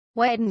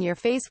Whiten your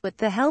face with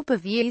the help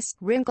of yeast.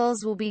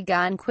 Wrinkles will be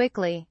gone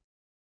quickly.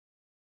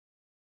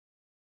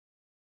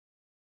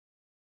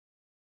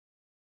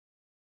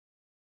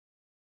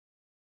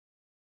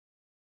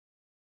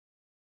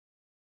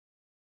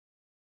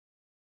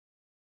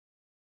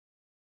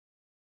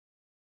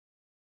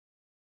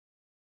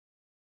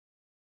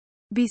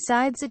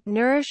 Besides it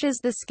nourishes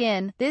the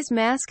skin, this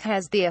mask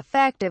has the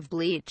effect of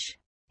bleach.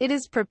 It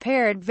is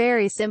prepared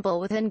very simple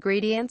with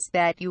ingredients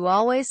that you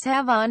always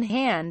have on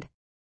hand.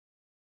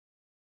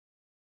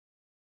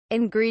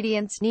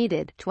 Ingredients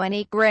needed: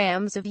 20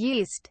 grams of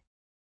yeast,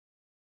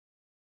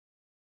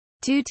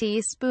 2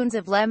 teaspoons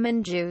of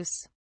lemon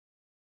juice,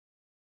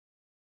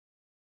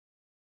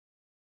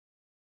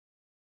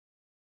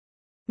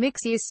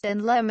 mix yeast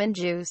and lemon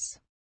juice.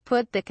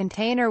 Put the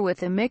container with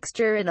the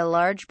mixture in a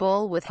large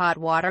bowl with hot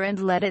water and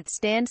let it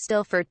stand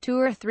still for 2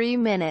 or 3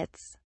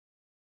 minutes.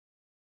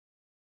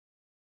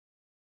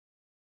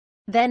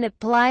 Then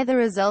apply the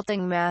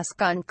resulting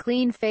mask on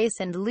clean face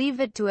and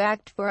leave it to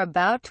act for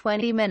about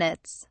 20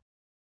 minutes.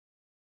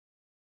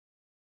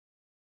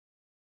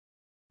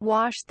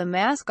 Wash the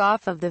mask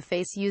off of the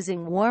face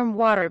using warm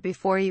water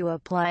before you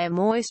apply a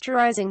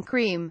moisturizing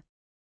cream.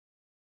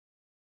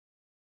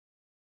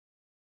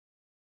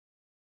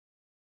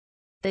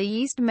 The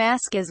yeast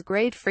mask is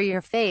great for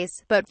your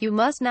face, but you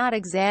must not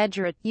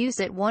exaggerate.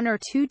 Use it 1 or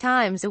 2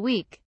 times a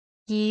week.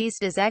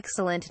 Yeast is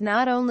excellent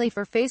not only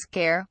for face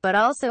care, but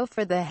also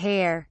for the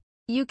hair.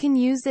 You can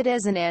use it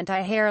as an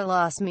anti-hair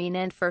loss mean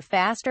and for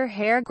faster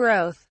hair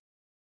growth.